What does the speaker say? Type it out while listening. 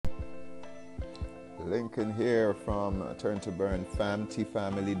Lincoln here from Turn to Burn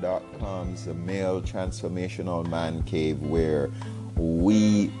FamTFamily.com's Male Transformational Man Cave, where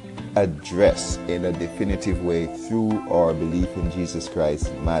we address in a definitive way through our belief in Jesus Christ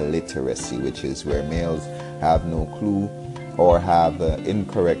maliteracy, which is where males have no clue or have an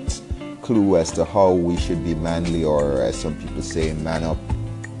incorrect clue as to how we should be manly, or as some people say, man up,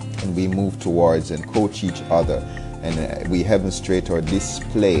 and we move towards and coach each other, and we demonstrate or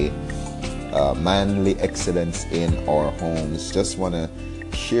display manly excellence in our homes. Just want to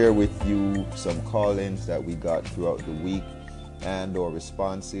share with you some call-ins that we got throughout the week and our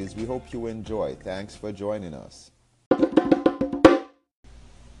responses. We hope you enjoy. Thanks for joining us.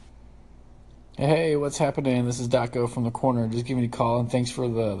 Hey, what's happening? This is Daco from the corner. Just giving you a call, and thanks for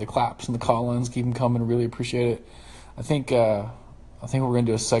the claps and the call-ins. Keep them coming. Really appreciate it. I think we're going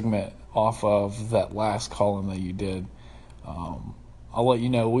to do a segment off of that last call-in that you did. I'll let you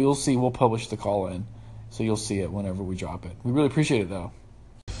know. We'll see. We'll publish the call-in, so you'll see it whenever we drop it. We really appreciate it, though.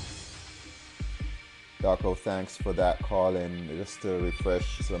 Daco, thanks for that call-in. Just to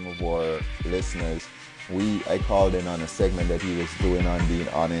refresh some of our listeners, I called in on a segment that he was doing on being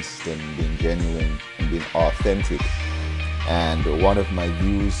honest and being genuine and being authentic. And one of my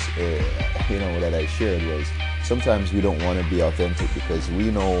views, that I shared was sometimes we don't want to be authentic because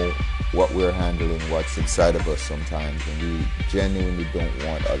we know what we're handling, what's inside of us sometimes, and we genuinely don't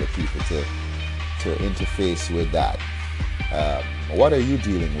want other people to interface with that. What are you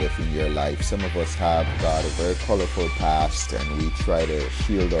dealing with in your life? Some of us have got a very colorful past, and we try to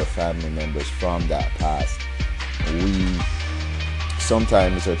shield our family members from that past. We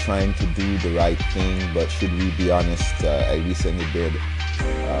sometimes are trying to do the right thing, but should we be honest, I recently did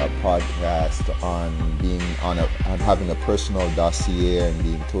a podcast on having a personal dossier and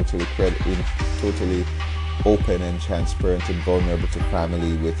being totally open and transparent and vulnerable to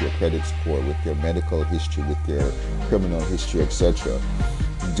family with your credit score, with your medical history, with your criminal history, etc.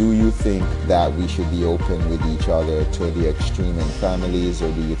 Do you think that we should be open with each other to the extreme in families,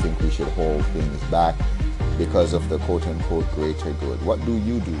 or do you think we should hold things back because of the quote-unquote greater good? What do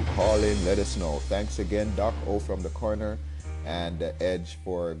you do? Call in, let us know. Thanks again, Doc O from the corner and Edge,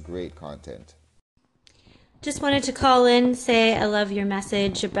 for great content. Just wanted to call in, say I love your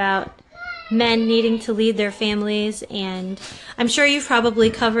message about men needing to lead their families, and I'm sure you've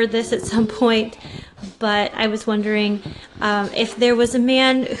probably covered this at some point, but I was wondering if there was a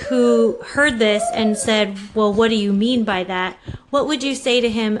man who heard this and said, well, what do you mean by that? What would you say to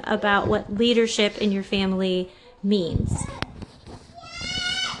him about what leadership in your family means?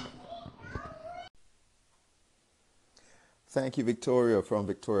 Thank you, Victoria from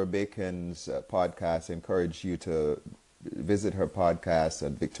Victoria Bacon's podcast. I encourage you to visit her podcast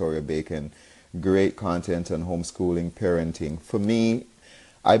at Victoria Bacon. Great content on homeschooling, parenting. For me,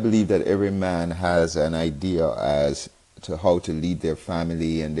 I believe that every man has an idea as to how to lead their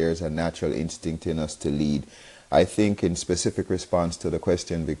family, and there's a natural instinct in us to lead. I think in specific response to the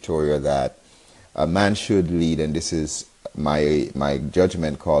question, Victoria, that a man should lead, and this is my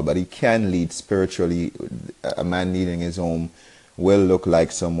judgment call, but he can lead spiritually. A man leading his home will look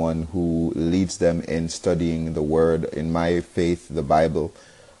like someone who leads them in studying the word. In my faith, the Bible,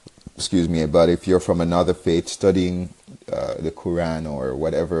 but if you're from another faith, studying the Quran or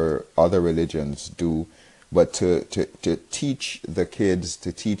whatever other religions do, but to teach the kids,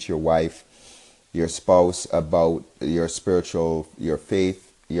 to teach your wife, your spouse about your faith,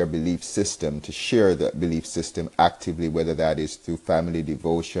 your belief system, to share that belief system actively, whether that is through family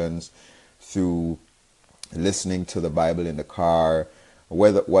devotions, through listening to the Bible in the car,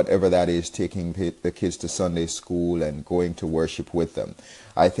 whatever that is, taking the kids to Sunday school and going to worship with them.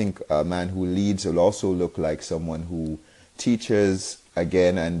 I think a man who leads will also look like someone who teaches,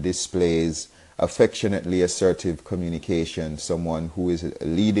 again, and displays affectionately assertive communication, someone who is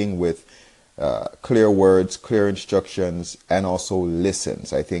leading with clear words, clear instructions, and also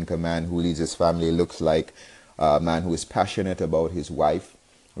listens. I think a man who leads his family looks like a man who is passionate about his wife,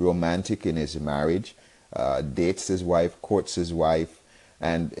 romantic in his marriage, dates his wife, courts his wife,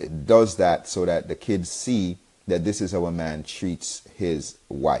 and does that so that the kids see that this is how a man treats his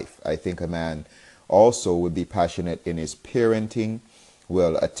wife. I think a man also would be passionate in his parenting,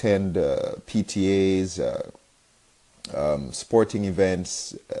 will attend PTAs, sporting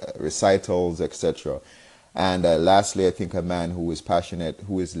events, recitals, etc. And lastly, I think a man who is passionate,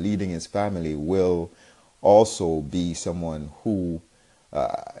 who is leading his family, will also be someone who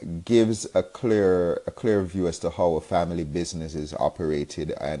gives a clear view as to how a family business is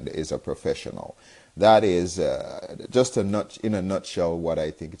operated and is a professional. That is just in a nutshell what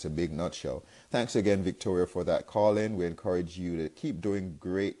I think. It's a big nutshell. Thanks again, Victoria, for that call in. We encourage you to keep doing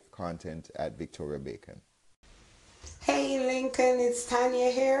great content at Victoria Bacon. Hey Lincoln, it's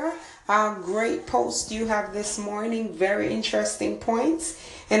Tanya here. Great post you have this morning, very interesting points.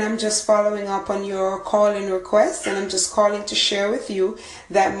 And I'm just following up on your call-in request, and I'm just calling to share with you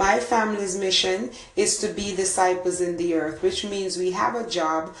that my family's mission is to be disciples in the earth, which means we have a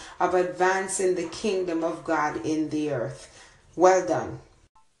job of advancing the kingdom of God in the earth. Well done.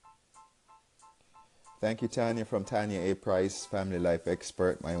 Thank you, Tanya, from Tanya A. Price, family life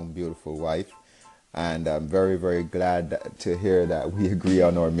expert, my own beautiful wife. And I'm very, very glad to hear that we agree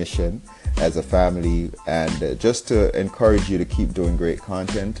on our mission as a family. And just to encourage you to keep doing great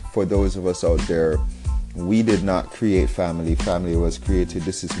content. For those of us out there, we did not create family. Family was created.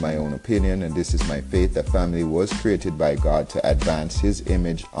 This is my own opinion, and this is my faith, that family was created by God to advance His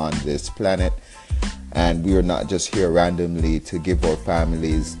image on this planet. And we are not just here randomly to give our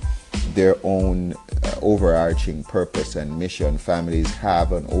families their own overarching purpose and mission. Families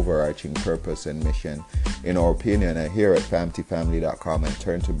have an overarching purpose and mission, in our opinion, and here at FamilyFamily.com and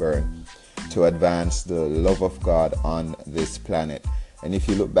Turn to Burn, to advance the love of God on this planet. And if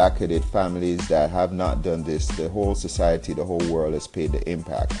you look back at it, families that have not done this, the whole society, the whole world has paid the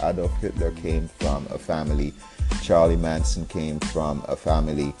impact. Adolf Hitler came from a family. Charlie Manson came from a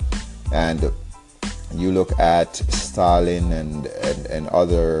family. And you look at Stalin and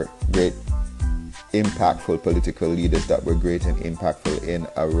other great impactful political leaders that were great and impactful in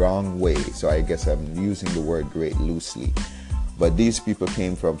a wrong way. So I guess I'm using the word great loosely. But these people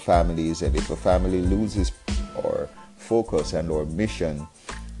came from families, and if a family loses or focus and or mission,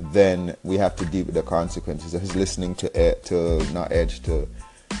 then we have to deal with the consequences. I was listening to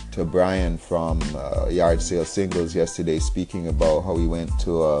Brian from Yard Sale Singles yesterday, speaking about how he went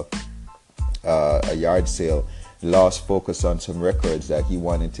to a yard sale, lost focus on some records that he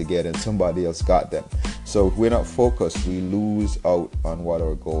wanted to get, and somebody else got them. So if we're not focused, we lose out on what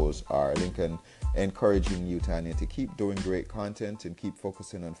our goals are. Lincoln, encouraging you, Tanya, to keep doing great content and keep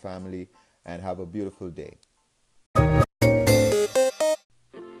focusing on family, and have a beautiful day.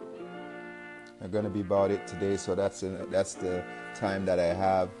 I'm going to be about it today, so that's the time that I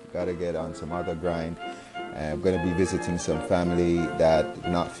have. Got to get on some other grind. I'm going to be visiting some family that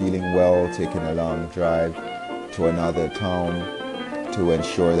not feeling well, taking a long drive to another town to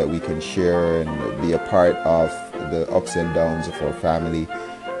ensure that we can share and be a part of the ups and downs of our family.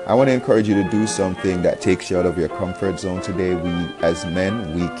 I want to encourage you to do something that takes you out of your comfort zone today. We, as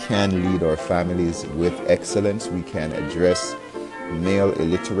men, we can lead our families with excellence. We can address male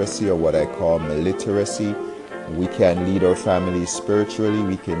illiteracy, or what I call maliteracy. We can lead our families spiritually.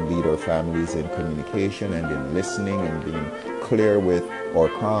 We can lead our families in communication and in listening and being clear with our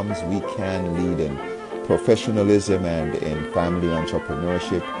comms. We can lead in professionalism and in family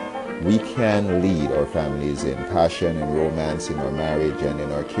entrepreneurship. We can lead our families in passion and romance in our marriage, and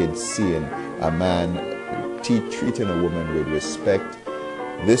in our kids seeing a man treating a woman with respect.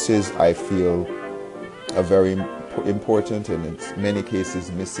 This is, I feel, a very important and in many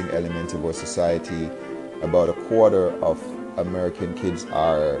cases missing element of our society. About a quarter of American kids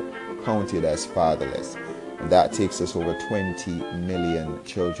are counted as fatherless. That takes us over 20 million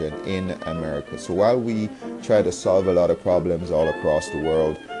children in America. So while we try to solve a lot of problems all across the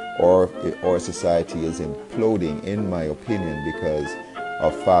world, our society is imploding, in my opinion, because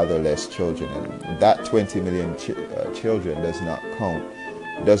of fatherless children. And that 20 million children does not count.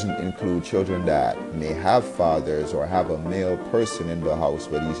 It doesn't include children that may have fathers or have a male person in the house,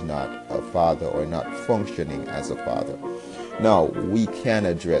 but he's not a father or not functioning as a father. Now, we can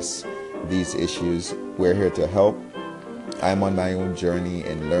address these issues. We're here to help. I'm on my own journey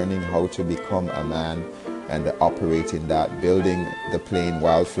in learning how to become a man and operate in that, building the plane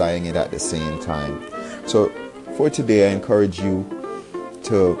while flying it at the same time. So for today, I encourage you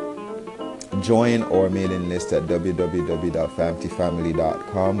to join our mailing list at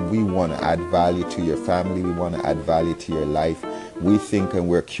www.FamilyFamily.com. We want to add value to your family. We want to add value to your life. We think and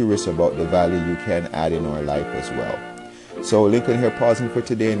we're curious about the value you can add in our life as well. So Lincoln here, pausing for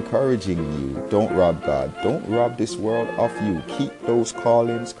today, encouraging you, don't rob God. Don't rob this world of you. Keep those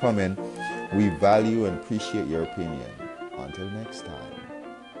call-ins coming. We value and appreciate your opinion. Until next time,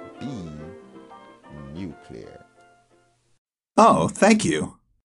 be nuclear. Oh, thank you.